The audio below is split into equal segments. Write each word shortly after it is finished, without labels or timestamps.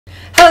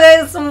Hello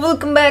guys and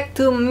welcome back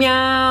to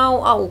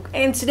MiawAug,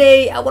 and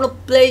today I want to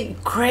play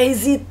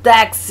Crazy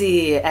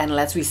Taxi, and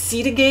let's we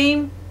see the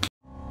game.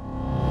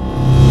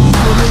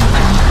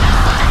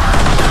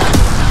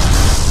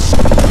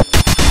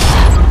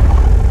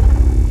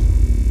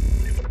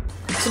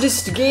 So this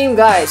is the game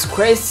guys,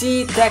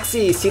 Crazy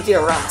Taxi City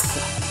Rush,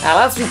 and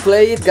let's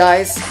replay it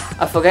guys.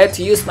 I forgot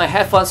to use my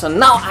headphones, so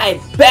now I'm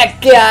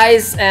back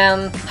guys.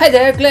 And hi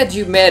there, glad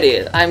you made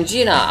it. I'm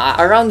Gina,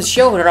 around the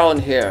show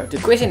around here. The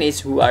question is,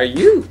 who are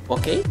you?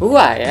 Okay, who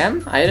I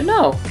am? I don't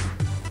know.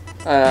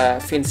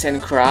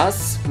 Vincent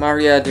Cross,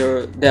 Maria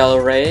Del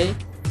Rey,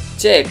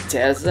 Jake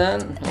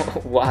Jason.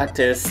 What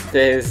is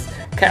this?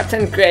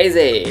 Captain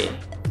Crazy,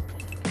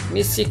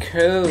 Missy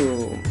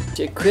Crew,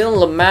 Jaquin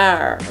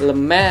Lamar,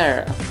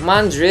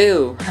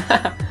 Mandrew.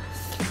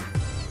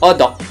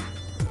 Odok.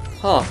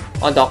 Oh,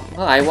 Odok.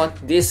 Oh, I want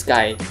this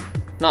guy.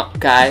 Not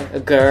guy,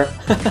 a girl.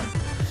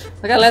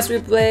 Okay, let's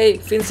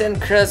replay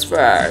Vincent Cross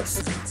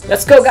first.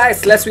 Let's go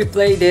guys, let's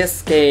replay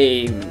this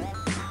game.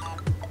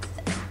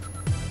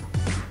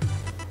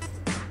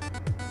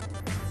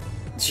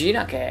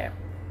 Gina Cab.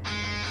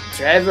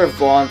 Driver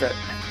wanted.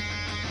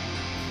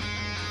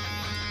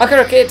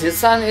 Okay, the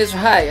sun is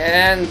high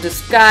and the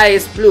sky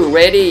is blue.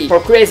 Ready for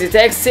Crazy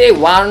Taxi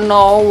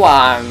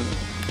 101.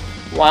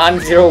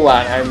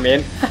 101, I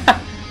mean.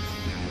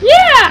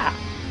 Yeah!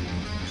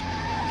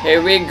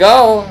 Here we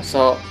go.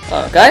 So,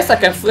 guys, I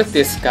can flip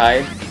this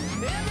guy.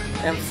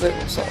 And flip,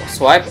 so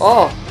swipe.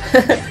 Oh,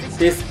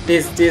 this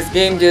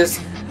game just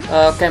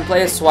can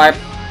play swipe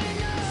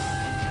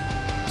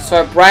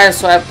right,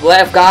 swipe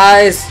left,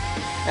 guys.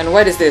 And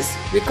what is this?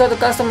 We got the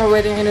customer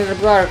waiting in the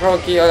bar.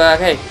 Okay,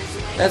 okay.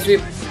 Let's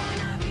whip.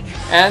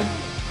 And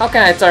how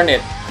can I turn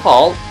it?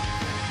 Hold.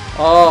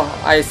 Oh,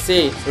 I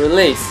see.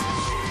 Release.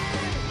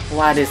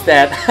 What is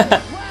that?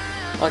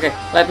 Okay,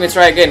 let me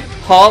try again.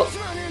 Hold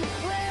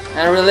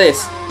and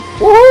release.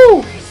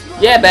 Woohoo!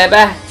 Yeah,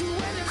 baby.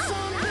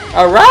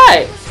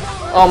 Alright.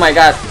 Oh my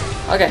god.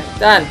 Okay,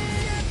 done.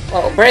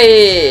 Oh,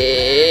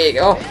 brake.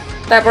 Oh,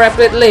 tap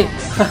rapidly.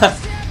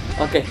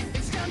 Okay,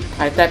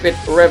 I tap it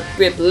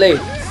rapidly.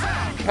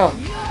 Oh,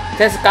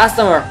 that's a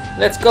customer.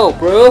 Let's go,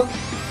 bro.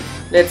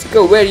 Let's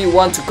go. Where you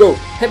want to go?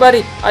 Hey,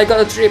 buddy. I got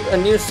a trip. A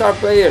new star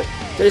player.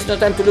 There is no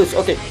time to lose.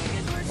 Okay.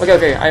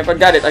 Okay. I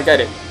got it.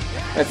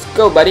 Let's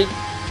go, buddy.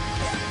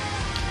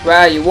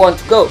 Where you want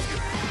to go?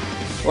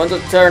 Want to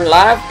turn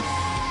left?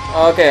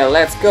 Okay,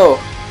 let's go.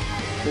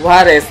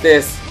 What is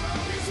this?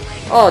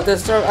 Oh, the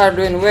stars are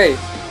doing way.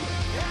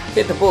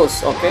 Hit the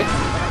boost, okay.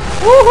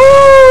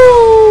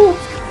 Woohoo!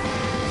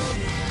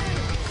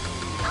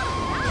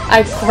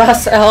 I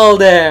cross-L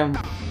them.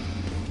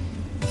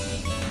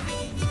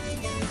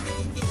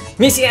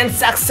 Mission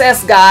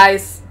success,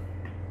 guys.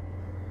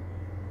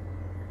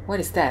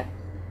 What is that?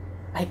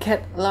 I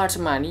get large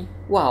money.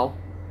 Wow.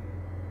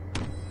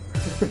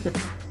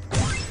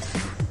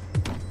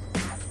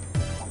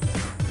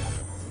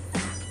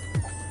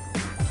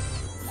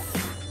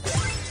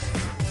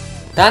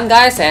 Done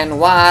guys, and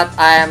what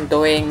I am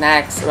doing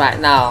next right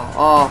now?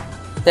 Oh,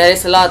 there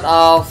is a lot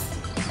of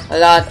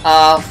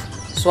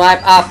swipe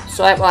up.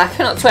 I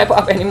cannot swipe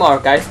up anymore,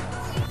 guys.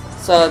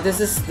 So this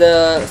is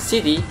the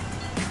city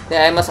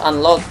that I must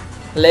unlock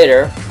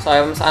later. So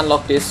I must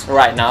unlock this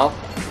right now.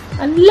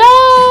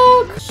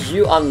 Unlock!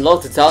 You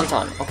unlock the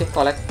downtown. Okay,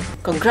 collect.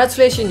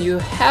 Congratulations, you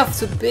have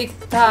the big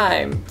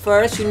time.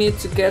 First, you need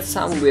to get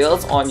some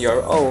wheels on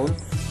your own.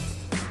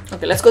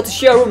 Okay, let's go to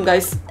showroom,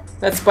 guys.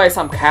 Let's buy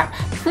some cap.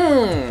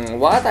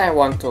 What I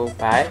want to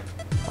buy?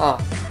 Oh,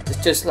 it's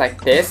just like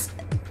this.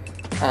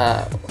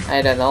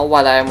 I don't know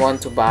what I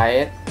want to buy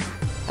it.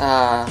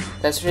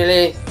 That's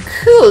really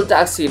cool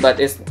taxi, but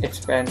it's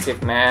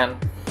expensive, man.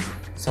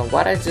 So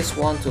what I just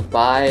want to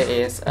buy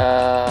is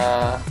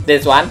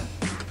this one.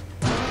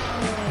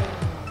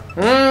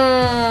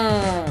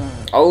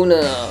 Oh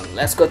no,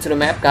 let's go to the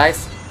map,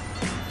 guys.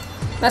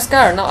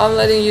 NASCAR, now I'm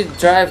letting you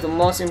drive the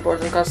most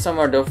important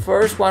customer, the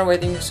first one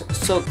waiting,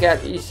 so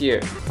get easier.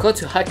 Go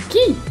to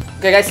hockey.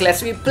 Okay guys,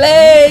 let's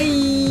replay.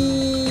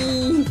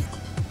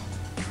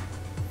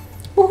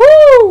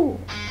 Woohoo!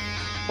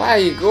 Why are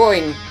you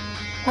going?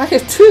 Why are you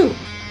too?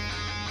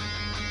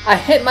 I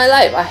hate my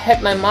life, I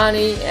hate my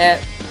money,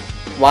 and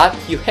what?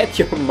 You hate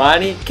your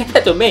money? Get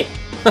that to me.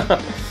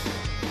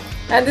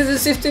 And this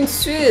is 15th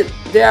Street.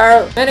 There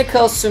are many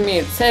calls to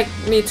me. Take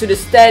me to the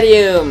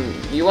stadium.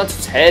 You want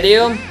to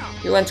stadium?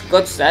 You want to go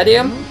to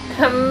stadium?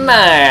 Come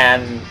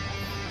on.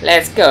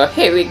 Let's go.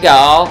 Here we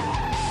go.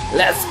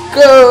 Let's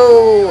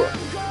go.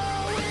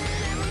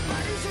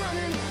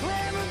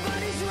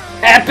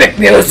 Epic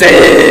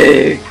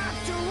music.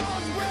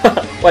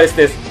 What is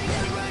this?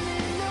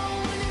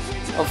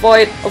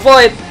 Avoid.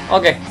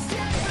 Okay.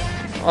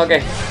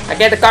 I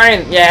get the car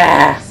in.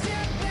 Yeah.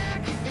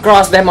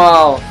 Cross them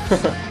all.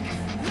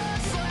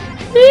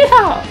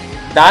 Yeah.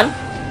 Done.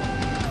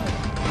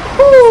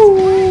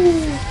 Woo.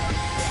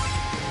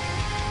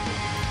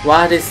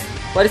 What is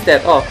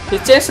that? Oh, he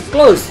changed the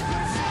clothes.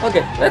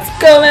 Okay, let's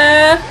go,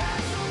 man.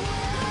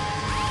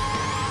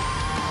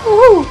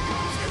 Woohoo.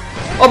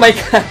 Oh my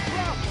god.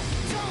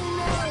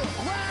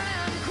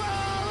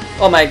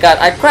 Oh my god,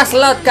 I crashed a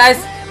lot, guys.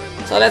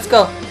 So let's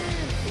go.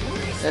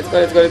 Let's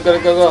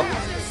go.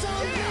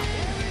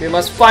 We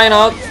must find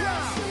out.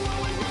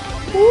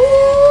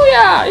 Ooh,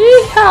 yeah,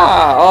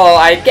 yeehaw. Oh,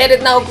 I get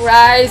it now,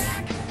 guys.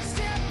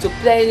 To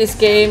play this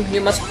game, you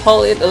must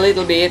hold it a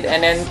little bit,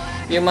 and then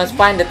you must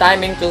find the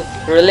timing to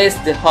release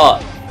the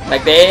hold.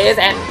 Like this,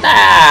 and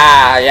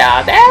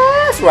yeah,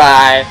 that's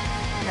right.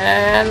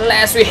 And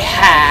last we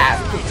have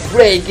to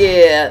break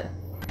it.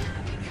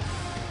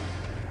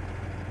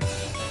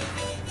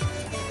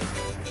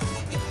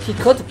 He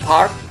go to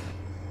park?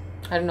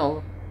 I don't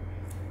know.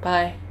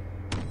 Bye.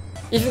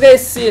 If you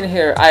guys see in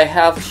here, I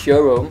have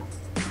showroom,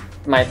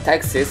 my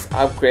taxis,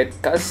 upgrade,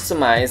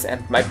 customize,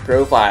 and my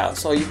profile.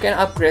 So you can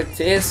upgrade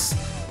this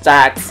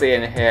taxi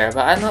in here,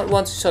 but I don't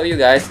want to show you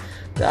guys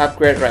the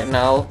upgrade right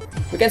now.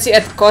 We can see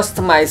at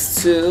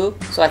customize too,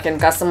 so I can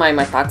customize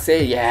my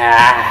taxi.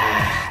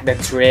 Yeah, the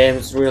trim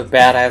is real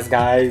badass,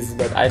 guys,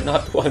 but I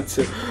don't want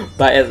to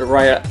buy it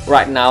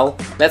right now.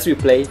 Let's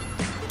replay.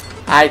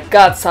 I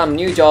got some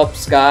new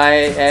jobs,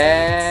 guys,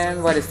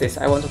 and what is this?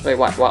 I want to play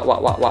what?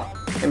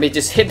 Let me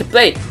just hit the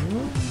play.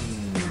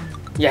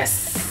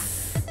 Yes.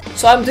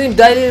 So I'm doing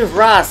daily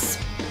rush,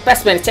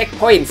 pass many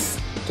checkpoints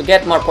to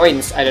get more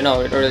points. I don't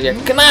know earlier.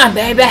 Come on,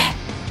 baby.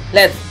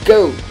 Let's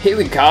go. Here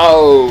we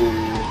go.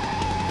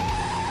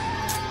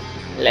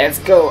 Let's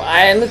go.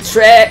 I am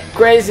the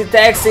crazy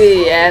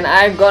taxi, and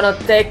I'm gonna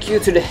take you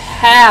to the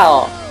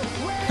hell.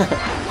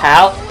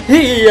 Hell?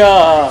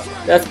 Yeah.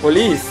 That's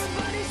police.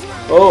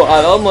 Oh,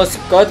 I almost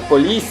got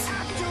police.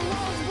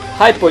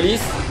 Hi,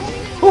 police.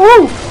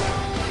 Woohoo!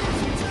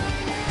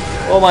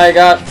 Oh my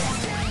god.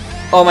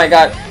 Oh my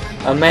god.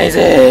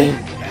 Amazing.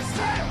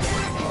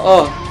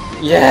 Oh,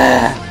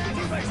 yeah.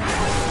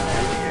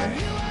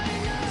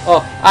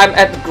 Oh, I'm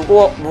at the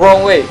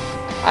wrong way.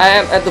 I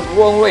am at the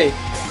wrong way.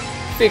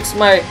 Fix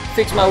my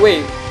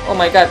way. Oh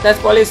my god, that's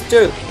police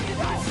too.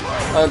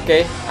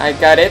 Okay, I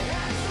got it.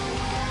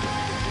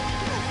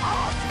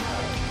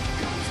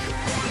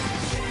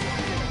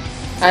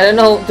 I don't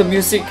know, the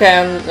music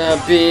can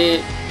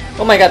be...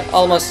 Oh my god,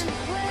 almost.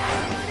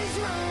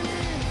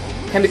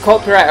 Can be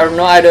copyright or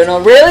no, I don't know.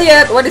 Really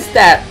yet? What is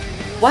that?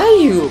 Why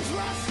you?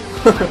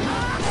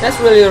 That's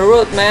really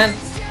rude, man.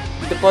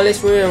 The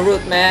police really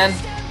rude, man.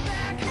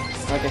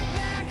 Okay.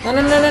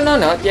 No,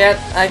 not yet.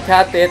 I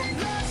got it.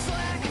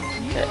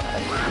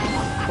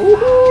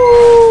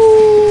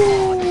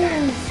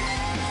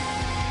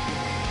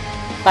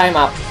 Time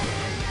up.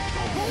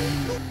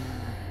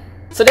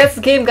 So that's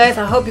the game, guys.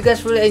 I hope you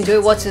guys really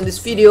enjoy watching this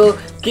video.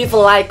 Give a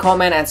like,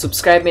 comment, and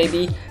subscribe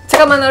maybe.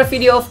 Check out my other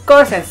video, of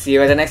course, and see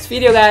you in the next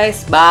video,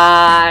 guys.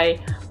 Bye.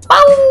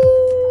 Bye.